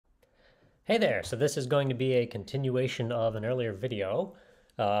Hey there, so this is going to be a continuation of an earlier video.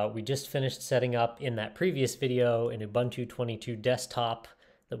 We just finished setting up in that previous video an Ubuntu 22 desktop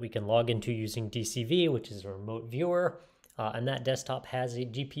that we can log into using DCV, which is a remote viewer, and that desktop has a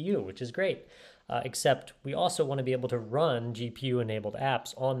GPU, which is great. Except we also want to be able to run GPU-enabled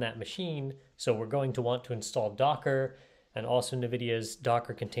apps on that machine, so we're going to want to install Docker and also NVIDIA's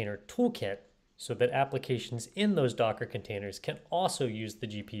Docker Container Toolkit so that applications in those Docker containers can also use the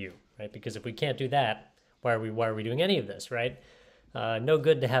GPU, right? Because if we can't do that, why are we doing any of this, right? No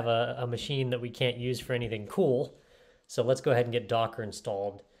good to have a machine that we can't use for anything cool. So let's go ahead and get Docker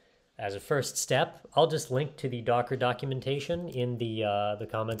installed as a first step. I'll just link to the Docker documentation in the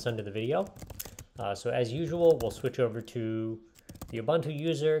comments under the video. So as usual, we'll switch over to the Ubuntu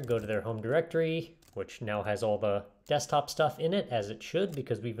user, go to their home directory, which now has all the desktop stuff in it, as it should,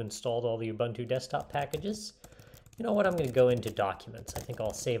 because we've installed all the Ubuntu desktop packages. You know what, I'm going to go into documents. I think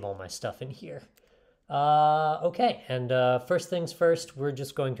I'll save all my stuff in here. Okay, and first things first, we're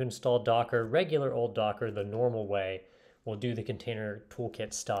just going to install Docker, regular old Docker, the normal way. We'll do the container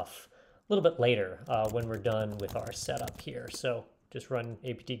toolkit stuff a little bit later when we're done with our setup here. So just run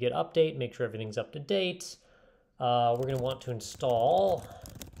apt-get update, make sure everything's up to date. We're going to want to install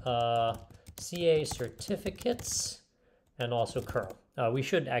CA certificates and also curl. We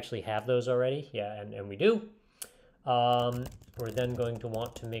should actually have those already, yeah, and we do. We're then going to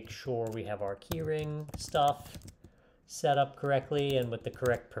want to make sure we have our keyring stuff set up correctly and with the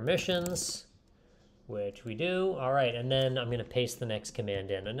correct permissions, which we do. All right, and then I'm going to paste the next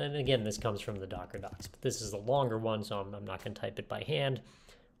command in. And then again, this comes from the Docker docs, but this is a longer one, so I'm not going to type it by hand.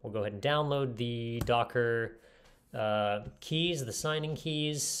 We'll go ahead and download the Docker keys, the signing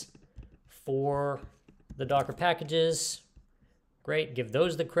keys for the Docker packages. Great, give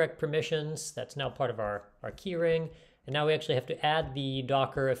those the correct permissions. That's now part of our keyring. And now we actually have to add the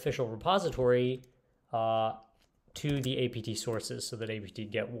Docker official repository to the apt sources so that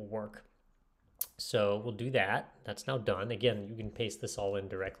apt-get will work. So we'll do that. That's now done. Again, you can paste this all in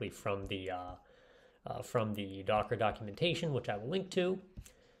directly from the Docker documentation, which I will link to.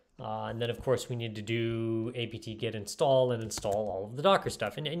 And then, of course, we need to do apt-get install and install all of the Docker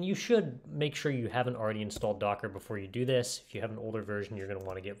stuff. And you should make sure you haven't already installed Docker before you do this. If you have an older version, you're going to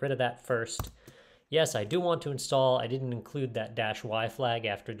want to get rid of that first. Yes, I do want to install. I didn't include that -y flag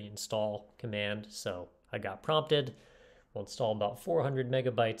after the install command, so I got prompted. We'll install about 400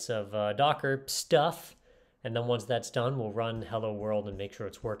 megabytes of Docker stuff. And then once that's done, we'll run hello world and make sure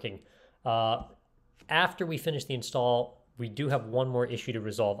it's working. After we finish the install, we do have one more issue to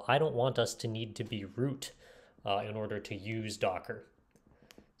resolve. I don't want us to need to be root in order to use Docker.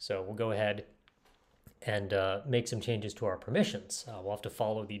 So we'll go ahead and make some changes to our permissions. We'll have to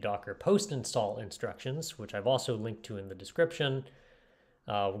follow the Docker post install instructions, which I've also linked to in the description.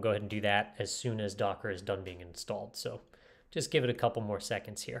 We'll go ahead and do that as soon as Docker is done being installed. So just give it a couple more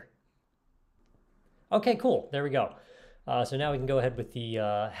seconds here. Okay, cool. There we go. So now we can go ahead with the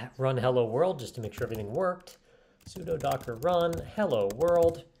run hello world just to make sure everything worked. Sudo docker run hello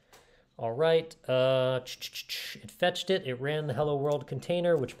world. All right, it fetched it. It ran the hello world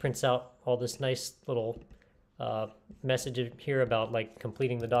container, which prints out all this nice little message here about like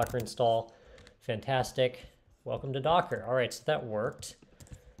completing the Docker install. Fantastic. Welcome to Docker. All right, so that worked.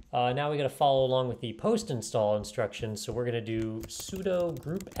 Now we got to follow along with the post install instructions. So we're going to do sudo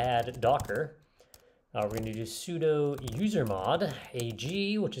group add docker. We're going to do sudo usermod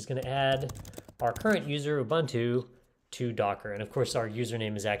ag, which is going to add our current user Ubuntu to Docker. And of course, our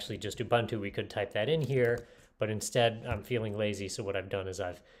username is actually just Ubuntu. We could type that in here, but instead I'm feeling lazy. So what I've done is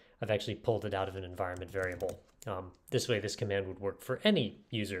I've actually pulled it out of an environment variable. This way, this command would work for any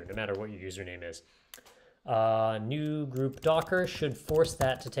user, no matter what your username is. New group Docker should force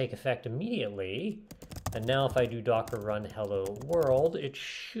that to take effect immediately. And now if I do Docker run hello world, it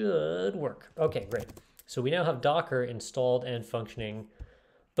should work. Okay, great. So we now have Docker installed and functioning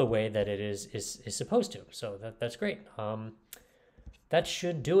the way that it is supposed to. So that's great. That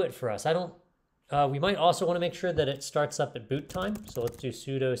should do it for us. We might also want to make sure that it starts up at boot time. So let's do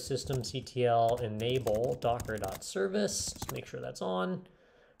sudo systemctl enable docker.service. Just make sure that's on.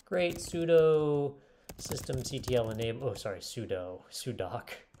 Great. Sudo systemctl enable, oh, sorry, sudoc.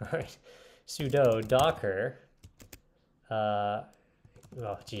 All right. Sudo docker. Oh,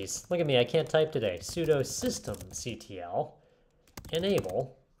 geez. Look at me. I can't type today. Sudo systemctl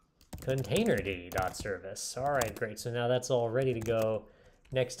enable containerd.service. All right, great. So now that's all ready to go.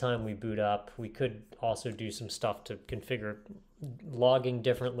 Next time we boot up, we could also do some stuff to configure logging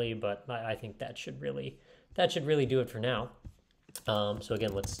differently, but I think that should really do it for now. So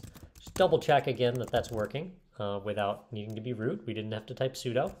again, let's just double check again that that's working without needing to be root. We didn't have to type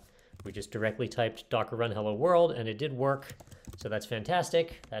sudo. We just directly typed docker run hello world, and it did work. So that's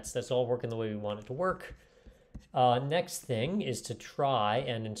fantastic. That's all working the way we want it to work. Next thing is to try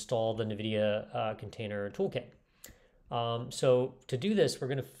and install the NVIDIA container toolkit. So to do this, we're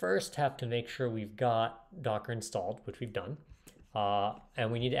going to first have to make sure we've got Docker installed, which we've done.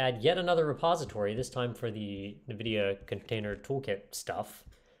 And we need to add yet another repository, this time for the NVIDIA container toolkit stuff.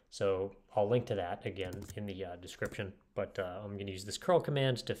 So I'll link to that again in the description. But I'm going to use this curl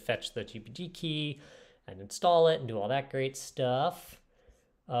command to fetch the GPG key and install it and do all that great stuff.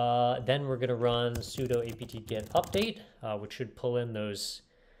 Then we're going to run sudo apt-get update, which should pull in those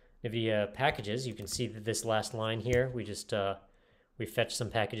NVIDIA packages. You can see that this last line here, we fetched some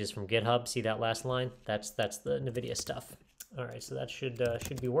packages from GitHub. See that last line? That's the NVIDIA stuff. All right, so that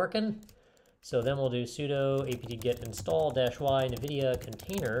should be working. So then we'll do sudo apt-get install -y NVIDIA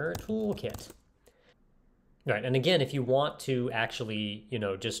container toolkit. All right, and again, if you want to actually,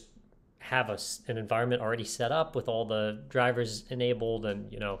 just have an environment already set up with all the drivers enabled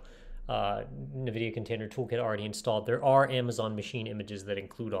and, NVIDIA container toolkit already installed, there are Amazon machine images that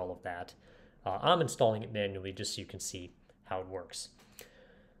include all of that. I'm installing it manually just so you can see how it works.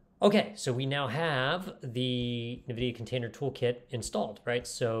 Okay, so we now have the NVIDIA container toolkit installed, right?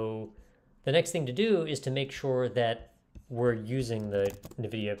 So the next thing to do is to make sure that we're using the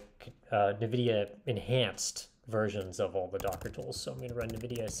NVIDIA enhanced versions of all the Docker tools. So I'm going to run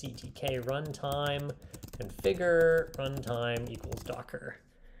NVIDIA CTK runtime configure runtime equals Docker.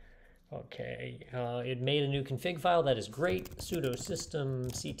 Okay, it made a new config file. That is great. Sudo system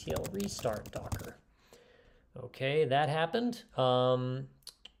ctl restart Docker. Okay, that happened.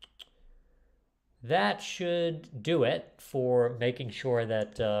 That should do it for making sure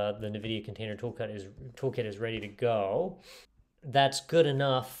that the NVIDIA container toolkit is ready to go. That's good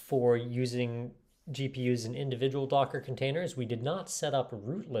enough for using GPUs in individual Docker containers. We did not set up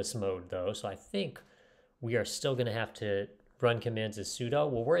rootless mode though, so I think we are still going to have to run commands as sudo.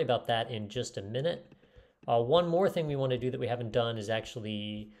 We'll worry about that in just a minute. One more thing we want to do that we haven't done is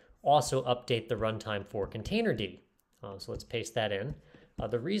actually also update the runtime for containerd. So let's paste that in.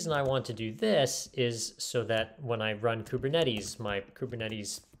 The reason I want to do this is so that when I run Kubernetes, my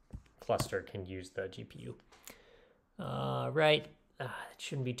Kubernetes cluster can use the GPU. Right, it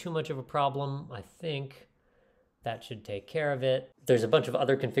shouldn't be too much of a problem. I think that should take care of it. There's a bunch of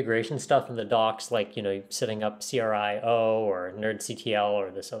other configuration stuff in the docs, like, setting up CRI-O or nerdctl or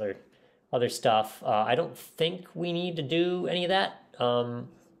this other stuff. I don't think we need to do any of that.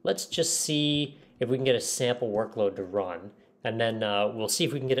 Let's just see if we can get a sample workload to run. And then we'll see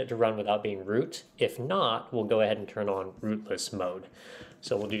if we can get it to run without being root. If not, we'll go ahead and turn on rootless mode.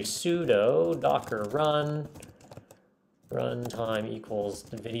 So we'll do sudo docker run runtime equals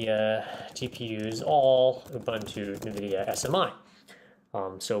NVIDIA GPUs all Ubuntu NVIDIA SMI.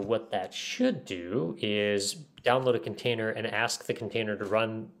 So what that should do is download a container and ask the container to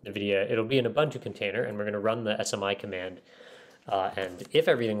run NVIDIA. It'll be an Ubuntu container, and we're going to run the SMI command. And if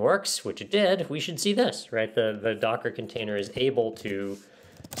everything works, which it did, we should see this, right? The Docker container is able to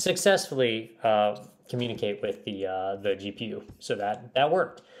successfully communicate with the GPU. So that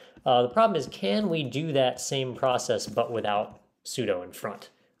worked. The problem is, can we do that same process but without sudo in front?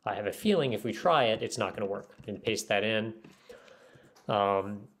 I have a feeling if we try it, it's not going to work. And paste that in.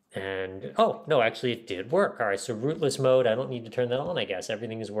 And oh, no, actually it did work. All right, so rootless mode, I don't need to turn that on, I guess.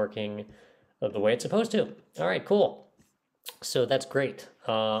 Everything is working the way it's supposed to. All right, cool. So that's great.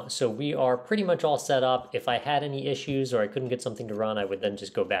 So we are pretty much all set up. If I had any issues or I couldn't get something to run, I would then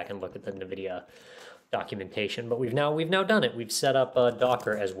just go back and look at the NVIDIA documentation. But we've now done it. We've set up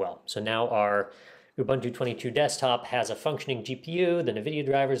Docker as well. So now our Ubuntu 22 desktop has a functioning GPU, the NVIDIA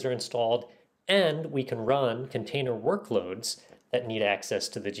drivers are installed, and we can run container workloads that need access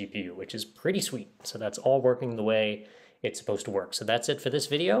to the GPU, which is pretty sweet. So that's all working the way it's supposed to work. So that's it for this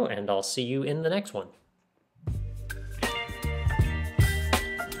video, and I'll see you in the next one.